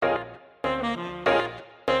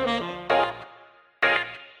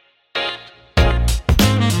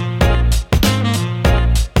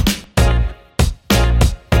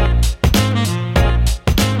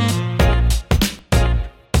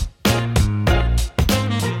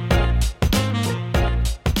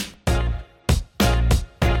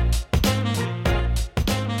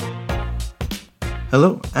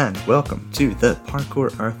Hello and welcome to the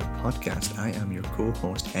Parkour Earth podcast. I am your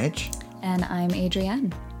co-host Hedge. And I'm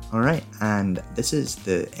Adrienne. Alright, and this is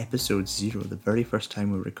the episode 0, the very first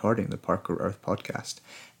time we're recording the Parkour Earth podcast.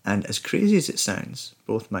 And as crazy as it sounds,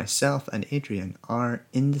 both myself and Adrienne are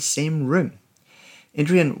in the same room.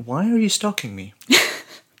 Adrienne, why are you stalking me?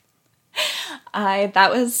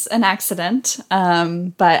 That was an accident,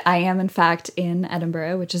 but I am in fact in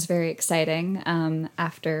Edinburgh, which is very exciting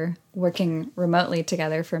after working remotely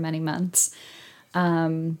together for many months.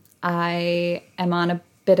 I am on a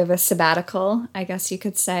bit of a sabbatical, I guess you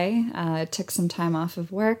could say. Took some time off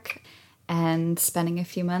of work and spending a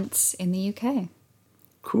few months in the UK.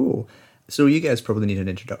 Cool. So you guys probably need an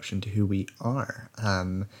introduction to who we are.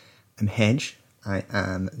 I'm Hedge. I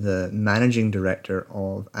am the managing director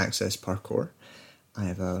of Access Parkour. I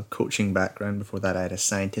have a coaching background. Before that, I had a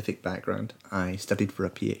scientific background. I studied for a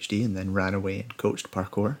PhD and then ran away and coached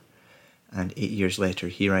parkour. And 8 years later,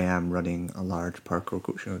 here I am running a large parkour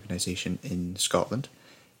coaching organisation in Scotland,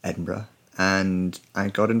 Edinburgh. And I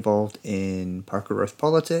got involved in Parkour Earth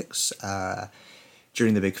politics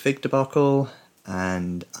during the Big Fig debacle.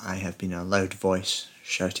 And I have been a loud voice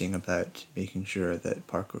shouting about making sure that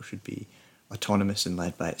parkour should be autonomous and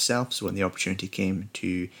led by itself. So when the opportunity came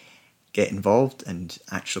to get involved and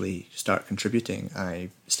actually start contributing, I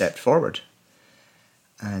stepped forward.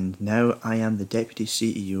 And now I am the Deputy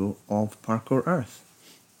CEO of Parkour Earth.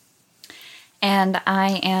 And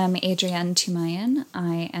I am Adrienne Tumayan.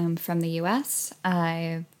 I am from the US.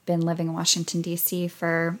 I've been living in Washington, D.C.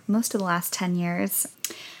 for most of the last 10 years.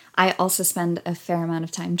 I also spend a fair amount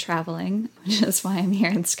of time traveling, which is why I'm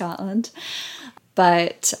here in Scotland.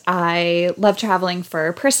 But I love traveling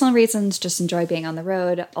for personal reasons, just enjoy being on the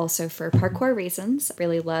road. Also for parkour reasons,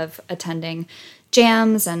 really love attending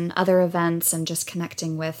jams and other events and just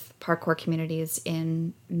connecting with parkour communities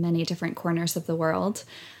in many different corners of the world.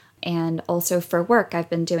 And also for work, I've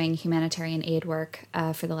been doing humanitarian aid work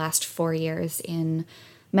for the last 4 years in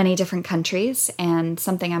many different countries. And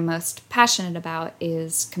something I'm most passionate about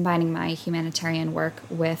is combining my humanitarian work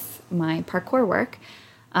with my parkour work.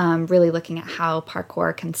 Really looking at how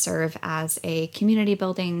parkour can serve as a community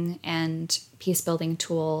building and peace building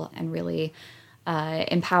tool and really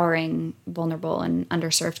empowering vulnerable and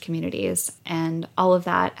underserved communities. And all of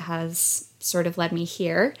that has sort of led me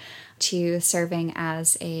here to serving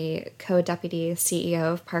as a co-deputy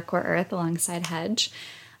CEO of Parkour Earth alongside Hedge.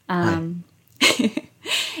 And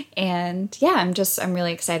yeah, I'm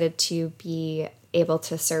really excited to be able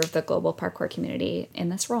to serve the global parkour community in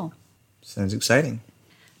this role. Sounds exciting.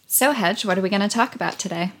 So, Hedge, what are we going to talk about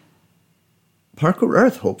today? Parkour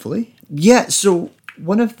Earth, hopefully. Yeah, so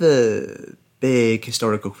one of the big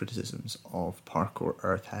historical criticisms of Parkour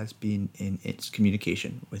Earth has been in its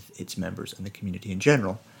communication with its members and the community in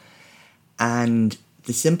general. And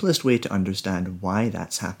the simplest way to understand why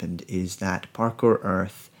that's happened is that Parkour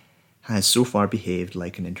Earth has so far behaved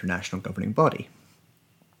like an international governing body.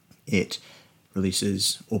 It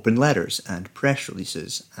releases open letters and press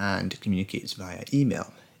releases and communicates via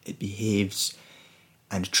email. It behaves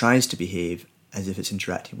and tries to behave as if it's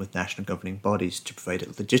interacting with national governing bodies to provide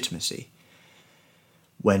it legitimacy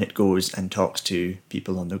when it goes and talks to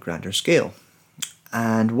people on the grander scale.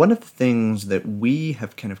 And one of the things that we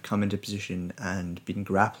have kind of come into position and been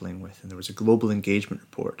grappling with, and there was a global engagement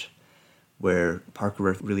report where Parkour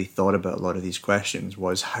Earth really thought about a lot of these questions,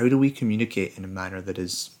 was how do we communicate in a manner that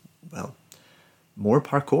is, well, more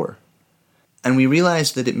parkour? And we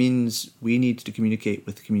realised that it means we need to communicate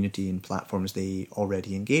with the community in platforms they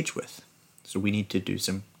already engage with. So we need to do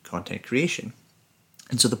some content creation.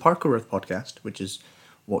 And so the Parkour Earth podcast, which is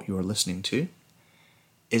what you're listening to,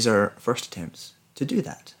 is our first attempts to do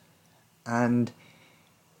that. And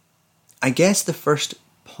I guess the first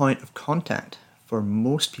point of contact for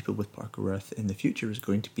most people with Parkour Earth in the future is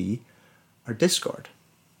going to be our Discord.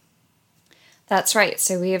 That's right.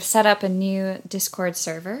 So we have set up a new Discord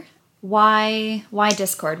server. Why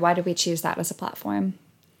Discord? Why did we choose that as a platform?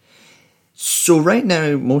 So right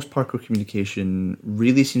now, most parkour communication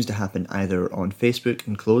really seems to happen either on Facebook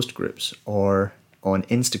in closed groups or on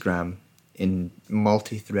Instagram in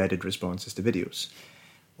multi-threaded responses to videos,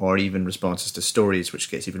 or even responses to stories, which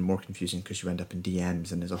gets even more confusing because you end up in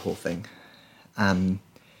DMs and there's a whole thing.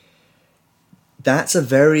 That's a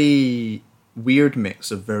very weird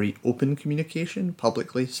mix of very open communication,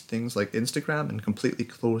 publicly, things like Instagram, and completely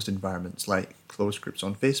closed environments like closed groups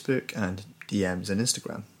on Facebook and DMs and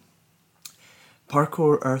Instagram.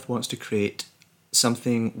 Parkour Earth wants to create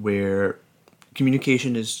something where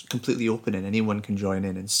communication is completely open and anyone can join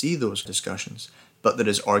in and see those discussions, but that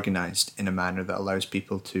is organised in a manner that allows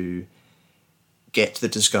people to get to the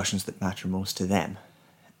discussions that matter most to them.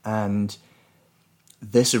 And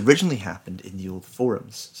this originally happened in the old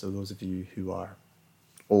forums. So those of you who are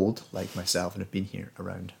old, like myself, and have been here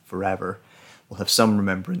around forever, will have some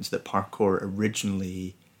remembrance that parkour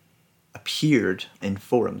originally appeared in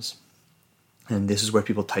forums. And this is where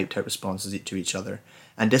people typed out responses to each other.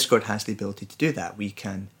 And Discord has the ability to do that. We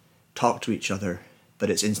can talk to each other, but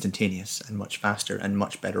it's instantaneous and much faster and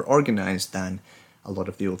much better organized than a lot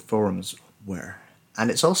of the old forums were. And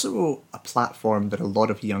it's also a platform that a lot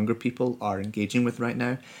of younger people are engaging with right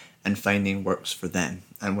now and finding works for them.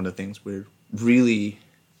 And one of the things we're really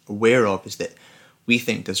aware of is that we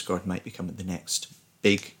think Discord might become the next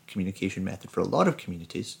big communication method for a lot of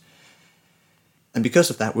communities. And because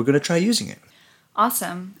of that, we're going to try using it.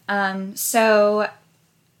 Awesome. So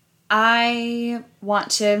I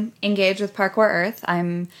want to engage with Parkour Earth.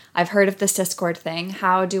 I've heard of this Discord thing.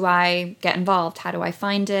 How do I get involved? How do I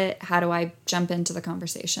find it? How do I jump into the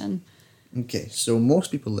conversation? Okay, so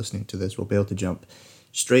most people listening to this will be able to jump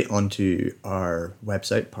straight onto our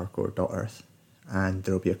website, parkour.earth, and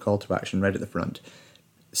there will be a call to action right at the front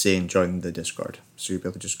saying join the Discord. So you'll be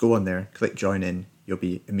able to just go on there, click join in, you'll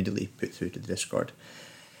be immediately put through to the Discord.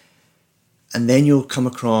 And then you'll come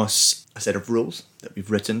across a set of rules that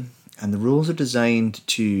we've written, and the rules are designed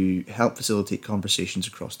to help facilitate conversations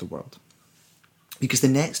across the world. Because the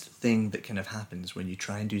next thing that kind of happens when you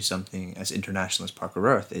try and do something as international as Parkour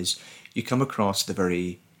Earth is you come across the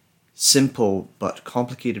very simple but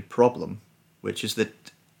complicated problem, which is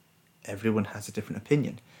that everyone has a different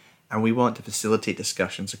opinion. And we want to facilitate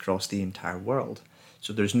discussions across the entire world.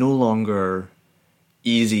 So there's no longer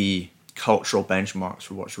easy cultural benchmarks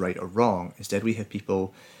for what's right or wrong. Instead, we have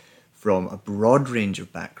people from a broad range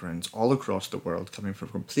of backgrounds all across the world coming from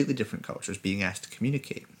completely different cultures being asked to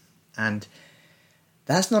communicate. And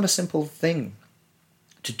that's not a simple thing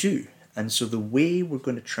to do. And so the way we're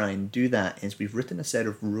going to try and do that is we've written a set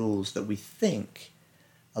of rules that we think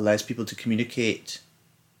allows people to communicate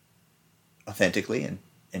authentically and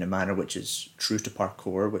in a manner which is true to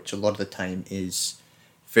parkour, which a lot of the time is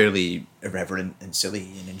fairly irreverent and silly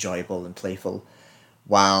and enjoyable and playful,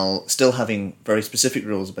 while still having very specific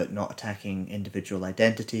rules about not attacking individual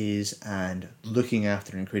identities and looking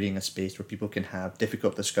after and creating a space where people can have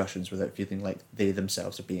difficult discussions without feeling like they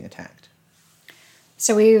themselves are being attacked.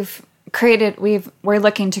 So we're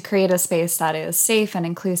looking to create a space that is safe and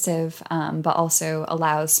inclusive, but also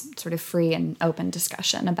allows sort of free and open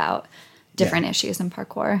discussion about different issues in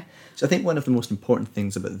parkour. So I think one of the most important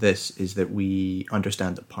things about this is that we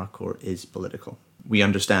understand that parkour is political. We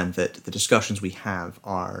understand that the discussions we have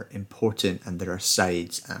are important and there are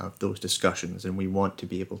sides of those discussions, and we want to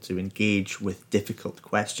be able to engage with difficult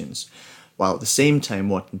questions while at the same time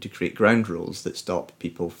wanting to create ground rules that stop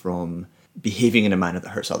people from behaving in a manner that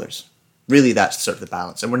hurts others. Really, that's sort of the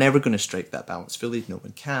balance. And we're never going to strike that balance fully. No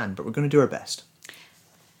one can, but we're going to do our best.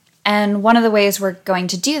 And one of the ways we're going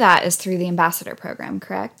to do that is through the ambassador program,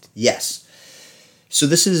 correct? Yes. So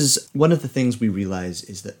this is one of the things we realize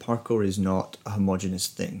is that parkour is not a homogenous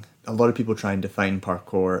thing. A lot of people try and define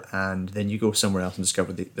parkour, and then you go somewhere else and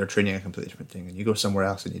discover that they're training a completely different thing. And you go somewhere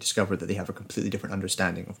else and you discover that they have a completely different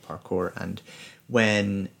understanding of parkour. And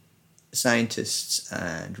when scientists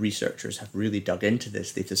and researchers have really dug into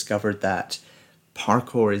this, they've discovered that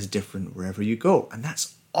parkour is different wherever you go. And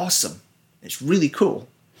that's awesome. It's really cool.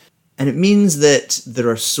 And it means that there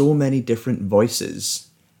are so many different voices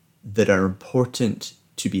that are important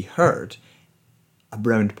to be heard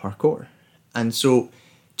around parkour. And so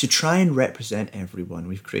to try and represent everyone,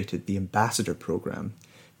 we've created the Ambassador Program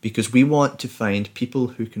because we want to find people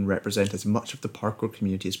who can represent as much of the parkour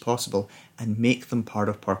community as possible and make them part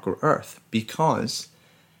of Parkour Earth, because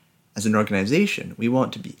as an organization, we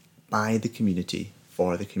want to be by the community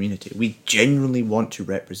for the community. We genuinely want to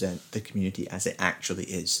represent the community as it actually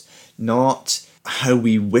is, not how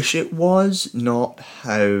we wish it was, not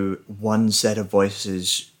how one set of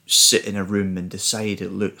voices sit in a room and decide it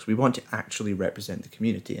looks. We want to actually represent the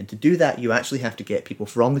community, and to do that you actually have to get people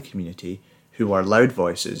from the community who are loud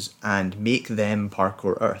voices and make them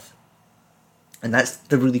Parkour Earth. And that's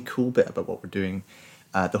the really cool bit about what we're doing.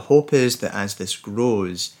 The hope is that as this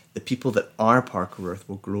grows, the people that are Parkour Earth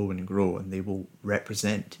will grow and grow, and they will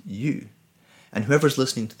represent you. And whoever's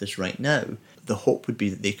listening to this right now, the hope would be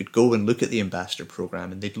that they could go and look at the Ambassador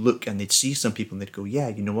Program, and they'd look and they'd see some people and they'd go, yeah,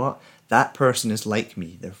 you know what? That person is like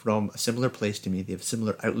me. They're from a similar place to me. They have a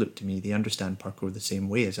similar outlook to me. They understand parkour the same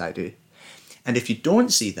way as I do. And if you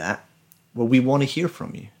don't see that, well, we want to hear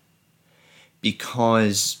from you.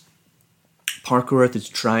 Because Parkour Earth is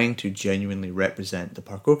trying to genuinely represent the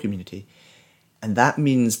parkour community. And that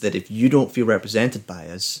means that if you don't feel represented by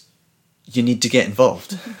us, you need to get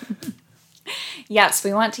involved. Yes,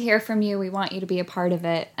 we want to hear from you. We want you to be a part of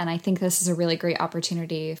it. And I think this is a really great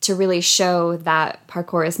opportunity to really show that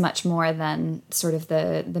parkour is much more than sort of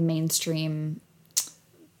the mainstream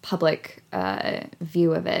public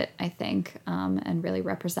view of it, I think, and really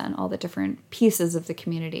represent all the different pieces of the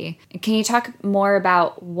community. Can you talk more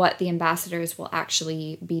about what the ambassadors will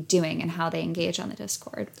actually be doing and how they engage on the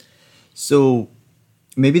Discord? So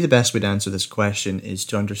maybe the best way to answer this question is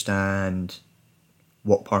to understand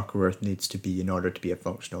what Parkour Earth needs to be in order to be a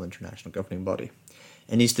functional international governing body.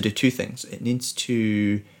 It needs to do two things. It needs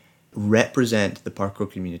to represent the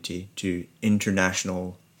parkour community to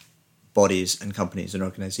international bodies and companies and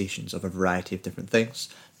organizations of a variety of different things,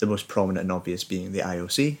 the most prominent and obvious being the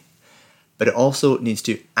IOC. But it also needs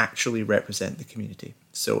to actually represent the community.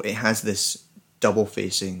 So it has this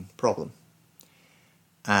double-facing problem.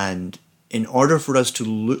 And in order for us to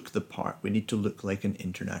look the part, we need to look like an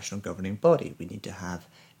international governing body. We need to have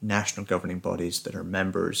national governing bodies that are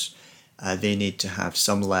members. They need to have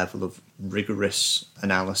some level of rigorous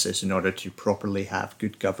analysis in order to properly have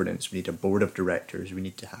good governance. We need a board of directors. We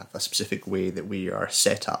need to have a specific way that we are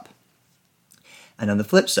set up. And on the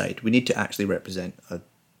flip side, we need to actually represent a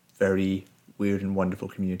very weird and wonderful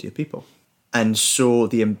community of people. And so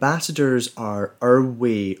the ambassadors are our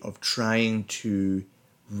way of trying to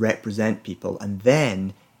represent people and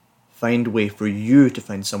then find a way for you to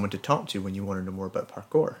find someone to talk to when you want to know more about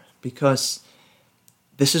parkour, because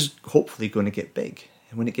this is hopefully going to get big,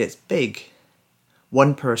 and when it gets big,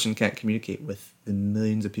 one person can't communicate with the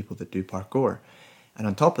millions of people that do parkour. And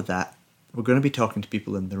on top of that, we're going to be talking to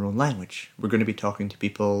people in their own language. We're going to be talking to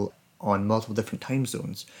people on multiple different time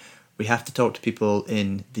zones. We have to talk to people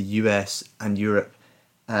in the US and Europe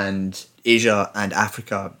and Asia and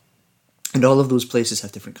Africa. And all of those places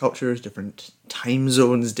have different cultures, different time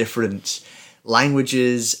zones, different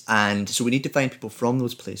languages. And so we need to find people from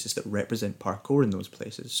those places that represent parkour in those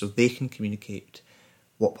places so they can communicate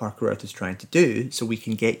what Parkour Earth is trying to do so we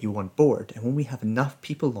can get you on board. And when we have enough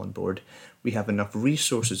people on board, we have enough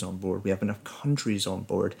resources on board, we have enough countries on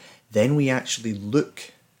board, then we actually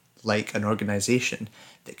look like an organization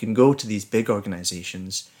that can go to these big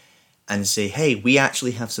organizations and say, hey, we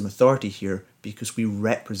actually have some authority here because we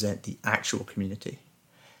represent the actual community.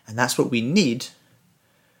 And that's what we need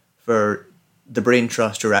for the Brain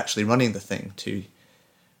Trust who are actually running the thing to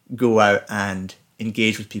go out and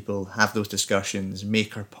engage with people, have those discussions,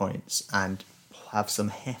 make our points, and have some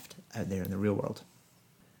heft out there in the real world.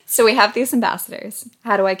 So we have these ambassadors.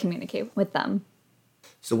 How do I communicate with them?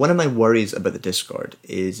 So one of my worries about the Discord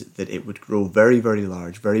is that it would grow very, very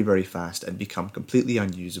large, very, very fast, and become completely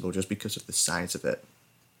unusable just because of the size of it.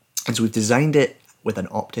 And so we've designed it with an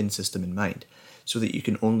opt-in system in mind, so that you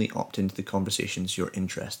can only opt into the conversations you're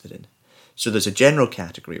interested in. So there's a general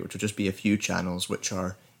category, which will just be a few channels, which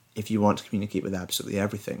are if you want to communicate with absolutely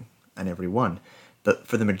everything and everyone. But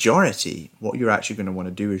for the majority, what you're actually going to want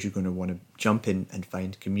to do is you're going to want to jump in and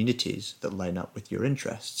find communities that line up with your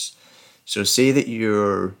interests. So say that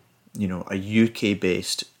you're, a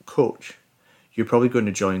UK-based coach, you're probably going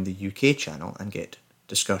to join the UK channel and get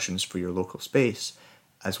discussions for your local space,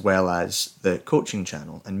 as well as the coaching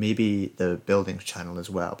channel and maybe the buildings channel as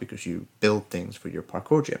well, because you build things for your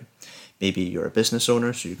parkour gym. Maybe you're a business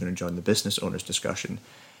owner, so you're going to join the business owners discussion.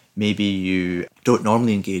 Maybe you don't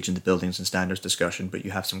normally engage in the buildings and standards discussion, but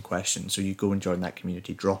you have some questions, so you go and join that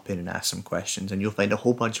community, drop in and ask some questions, and you'll find a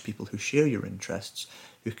whole bunch of people who share your interests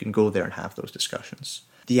who can go there and have those discussions.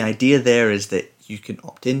 The idea there is that you can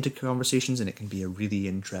opt into conversations and it can be a really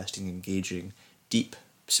interesting, engaging, deep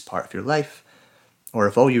part of your life. Or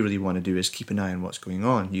if all you really want to do is keep an eye on what's going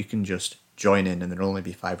on, you can just join in and there'll only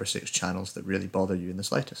be 5 or 6 channels that really bother you in the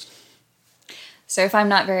slightest. So if I'm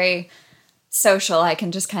not very social, I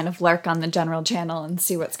can just kind of lurk on the general channel and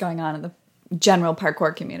see what's going on in the general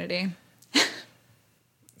parkour community.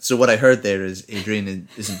 So what I heard there is Adrienne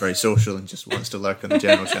isn't very social and just wants to lurk on the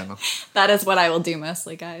general channel. That is what I will do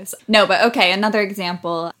mostly, guys. No, but okay, another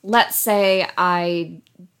example. Let's say I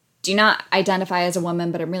do not identify as a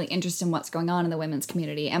woman, but I'm really interested in what's going on in the women's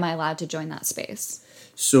community. Am I allowed to join that space?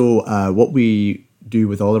 So what we do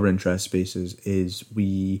with all of our interest spaces is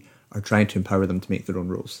we are trying to empower them to make their own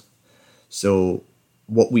rules. So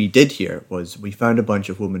what we did here was we found a bunch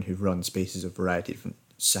of women who've run spaces of variety of different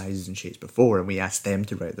sizes and shapes before, and we asked them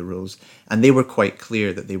to write the rules. And they were quite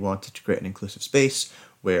clear that they wanted to create an inclusive space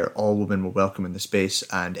where all women were welcome in the space,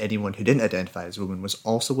 and anyone who didn't identify as a woman was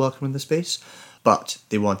also welcome in the space. But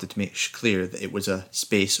they wanted to make clear that it was a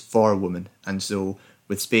space for women. And so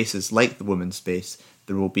with spaces like the women's space,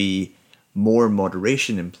 there will be more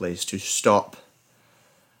moderation in place to stop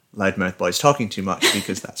loudmouth boys talking too much,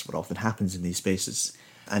 because that's what often happens in these spaces.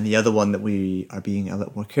 And the other one that we are being a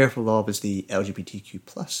little more careful of is the LGBTQ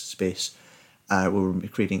plus space, where we're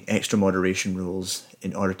creating extra moderation rules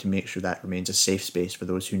in order to make sure that remains a safe space for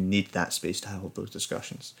those who need that space to hold those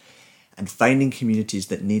discussions. And finding communities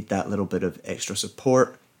that need that little bit of extra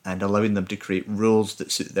support and allowing them to create rules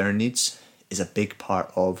that suit their needs is a big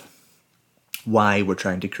part of why we're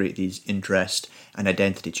trying to create these interest and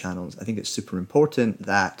identity channels. I think it's super important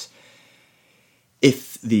that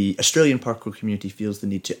if the Australian parkour community feels the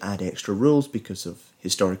need to add extra rules because of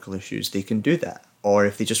historical issues, they can do that. Or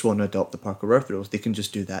if they just want to adopt the Parkour Earth rules, they can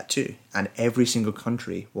just do that too. And every single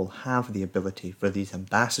country will have the ability for these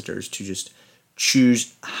ambassadors to just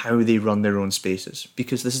choose how they run their own spaces,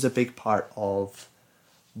 because this is a big part of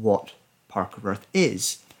what Parkour Earth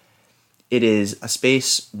is. It is a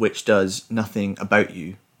space which does nothing about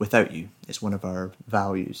you without you. It's one of our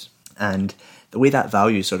values. And the way that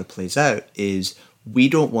value sort of plays out is we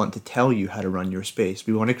don't want to tell you how to run your space.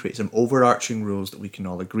 We want to create some overarching rules that we can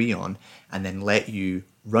all agree on and then let you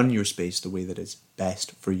run your space the way that is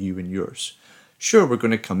best for you and yours. Sure, we're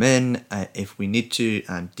going to come in if we need to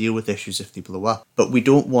and deal with issues if they blow up, but we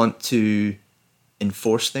don't want to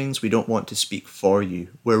enforce things. We don't want to speak for you.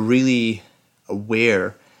 We're really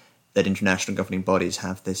aware that international governing bodies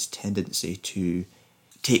have this tendency to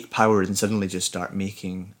take power and suddenly just start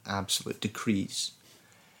making absolute decrees.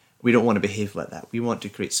 We don't want to behave like that. We want to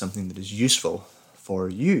create something that is useful for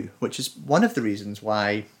you, which is one of the reasons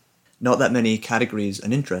why not that many categories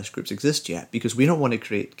and interest groups exist yet, because we don't want to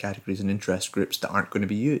create categories and interest groups that aren't going to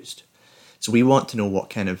be used. So we want to know what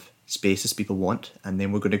kind of spaces people want, and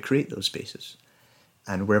then we're going to create those spaces.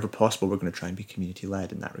 And wherever possible, we're going to try and be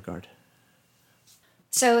community-led in that regard.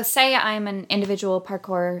 So say I'm an individual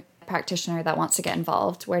parkour practitioner that wants to get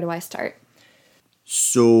involved. Where do I start?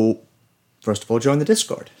 So, first of all, join the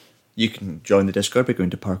Discord. You can join the Discord by going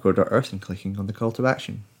to parkour.earth and clicking on the call to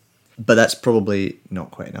action. But that's probably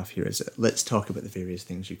not quite enough here, is it? Let's talk about the various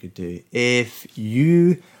things you could do. If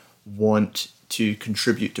you want to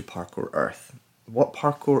contribute to Parkour Earth, what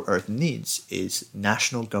Parkour Earth needs is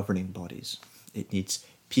national governing bodies. It needs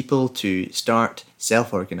people to start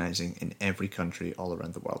self-organising in every country all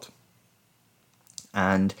around the world.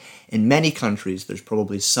 And in many countries, there's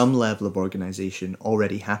probably some level of organisation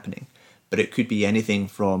already happening, but it could be anything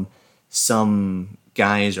from some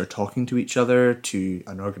guys are talking to each other to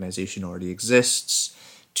an organisation already exists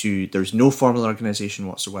to there's no formal organisation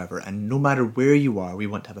whatsoever. And no matter where you are, we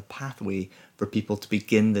want to have a pathway for people to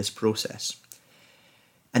begin this process.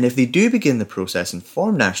 And if they do begin the process and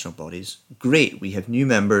form national bodies, great, we have new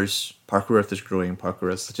members, Parkour Earth is growing, Parkour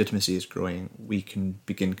Earth's legitimacy is growing, we can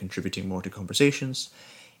begin contributing more to conversations.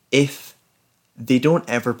 If they don't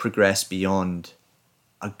ever progress beyond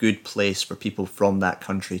a good place for people from that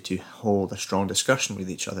country to hold a strong discussion with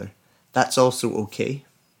each other, that's also okay.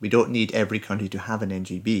 We don't need every country to have an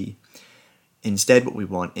NGB. Instead, what we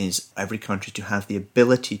want is every country to have the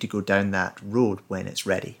ability to go down that road when it's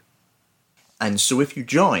ready. And so if you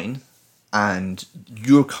join and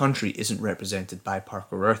your country isn't represented by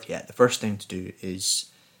Parkour Earth yet, the first thing to do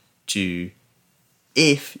is to,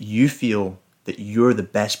 if you feel that you're the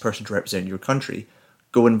best person to represent your country,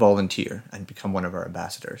 go and volunteer and become one of our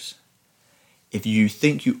ambassadors. If you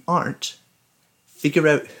think you aren't, figure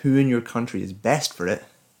out who in your country is best for it,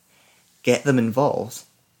 get them involved,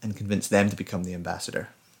 and convince them to become the ambassador.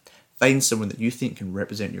 Find someone that you think can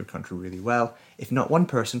represent your country really well. If not one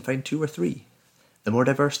person, find 2 or 3. The more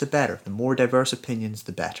diverse, the better. The more diverse opinions,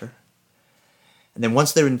 the better. And then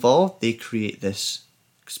once they're involved, they create this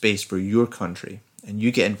space for your country, and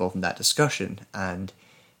you get involved in that discussion, and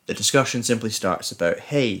the discussion simply starts about,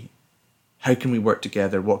 hey, how can we work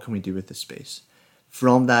together? What can we do with this space?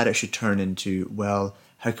 From that, it should turn into, well,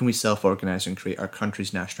 how can we self-organise and create our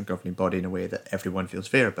country's national governing body in a way that everyone feels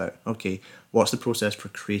fair about? Okay, what's the process for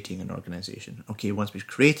creating an organisation? Okay, once we've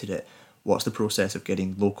created it, what's the process of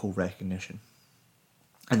getting local recognition?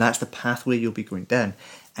 And that's the pathway you'll be going down.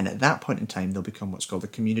 And at that point in time, they'll become what's called a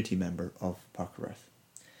community member of Parkour Earth.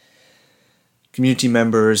 Community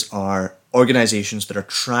members are organisations that are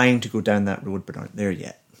trying to go down that road but aren't there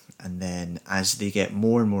yet. And then as they get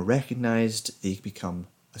more and more recognised, they become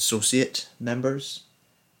associate members.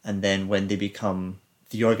 And then when they become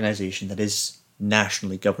the organisation that is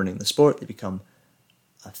nationally governing the sport, they become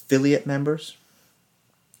affiliate members.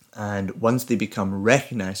 And once they become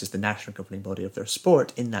recognised as the national governing body of their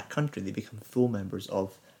sport in that country, they become full members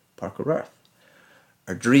of Parkour Earth.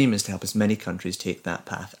 Our dream is to help as many countries take that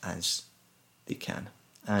path as they can.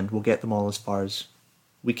 And we'll get them all as far as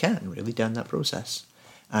we can, really, down that process.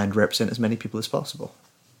 And represent as many people as possible.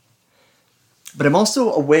 But I'm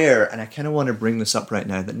also aware, and I kind of want to bring this up right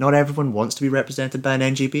now, that not everyone wants to be represented by an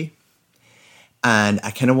NGP. And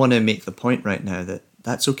I kind of want to make the point right now that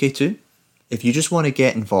that's okay too. If you just want to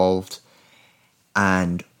get involved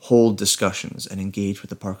and hold discussions and engage with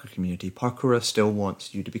the parkour community, Parkour still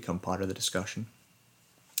wants you to become part of the discussion.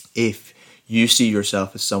 If you see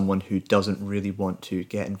yourself as someone who doesn't really want to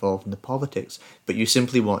get involved in the politics, but you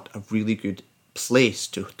simply want a really good place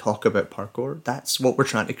to talk about parkour, that's what we're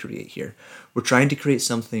trying to create here. We're trying to create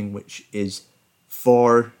something which is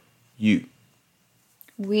for you.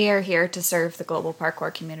 We are here to serve the global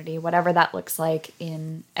parkour community, whatever that looks like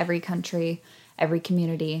in every country, every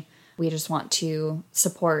community. We just want to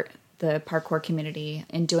support the parkour community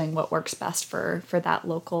in doing what works best for that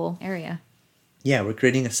local area. Yeah, we're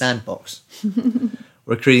creating a sandbox.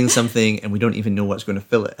 We're creating something and we don't even know what's going to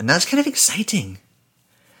fill it. And that's kind of exciting.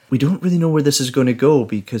 We don't really know where this is going to go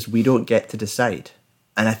because we don't get to decide.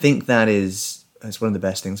 And I think that's one of the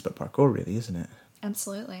best things about parkour, really, isn't it?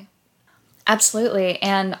 Absolutely. Absolutely.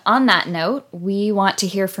 And on that note, we want to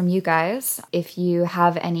hear from you guys. If you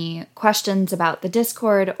have any questions about the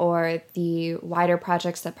Discord or the wider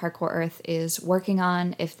projects that Parkour Earth is working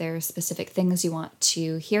on, if there's specific things you want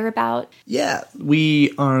to hear about. Yeah,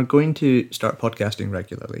 we are going to start podcasting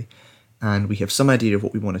regularly. And we have some idea of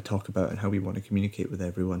what we want to talk about and how we want to communicate with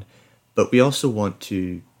everyone. But we also want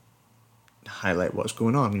to highlight what's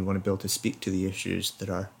going on. We want to be able to speak to the issues that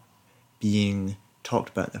are being talked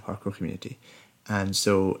about in the parkour community. And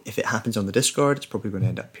so if it happens on the Discord, it's probably going to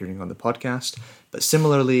end up appearing on the podcast. But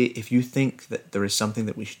similarly, if you think that there is something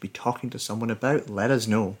that we should be talking to someone about, let us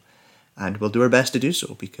know. And we'll do our best to do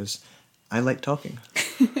so because I like talking.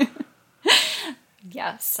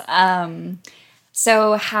 Yes.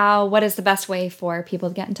 So what is the best way for people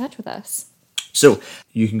to get in touch with us? So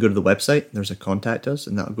you can go to the website, there's a contact us,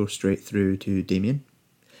 and that'll go straight through to Damien.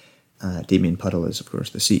 Damien Puddle is, of course,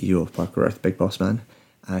 the CEO of Parkour Earth, Big Boss Man.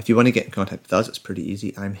 If you want to get in contact with us, it's pretty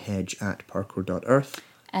easy. I'm hedge@parkour.earth.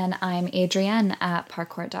 And I'm Adrienne at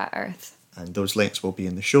parkour.earth. And those links will be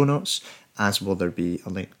in the show notes, as will there be a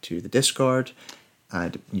link to the Discord.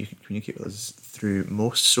 And you can communicate with us through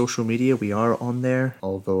most social media. We are on there,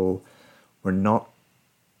 although I'm not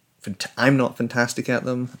fantastic at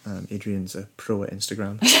them. Adrian's a pro at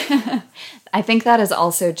Instagram. I think that is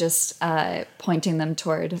also just pointing them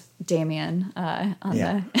toward Damien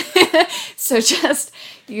So just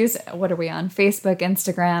use, what are we on? Facebook,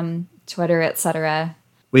 Instagram, Twitter, etc.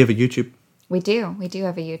 We have a YouTube. We do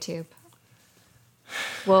have a YouTube.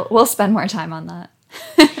 We'll spend more time on that.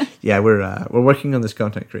 Yeah, we're working on this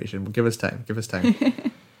content creation. Give us time.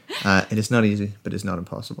 It is not easy, but it's not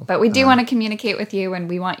impossible. But we do want to communicate with you, and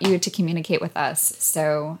we want you to communicate with us.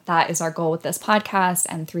 So that is our goal with this podcast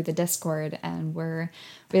and through the Discord, and we're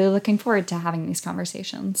really looking forward to having these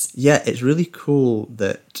conversations. Yeah, it's really cool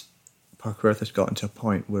that Parkour Earth has gotten to a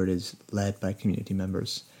point where it is led by community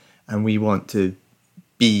members, and we want to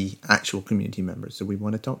be actual community members, so we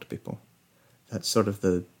want to talk to people. That's sort of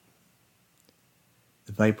the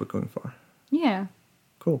vibe we're going for. Yeah.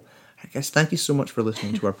 Cool. I guess thank you so much for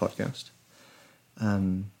listening to our podcast.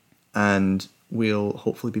 And we'll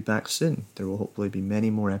hopefully be back soon. There will hopefully be many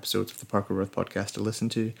more episodes of the Parkour Earth podcast to listen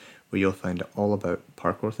to, where you'll find all about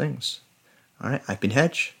parkour things. All right, I've been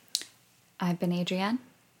Hedge. I've been Adrienne.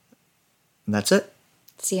 And that's it.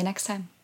 See you next time.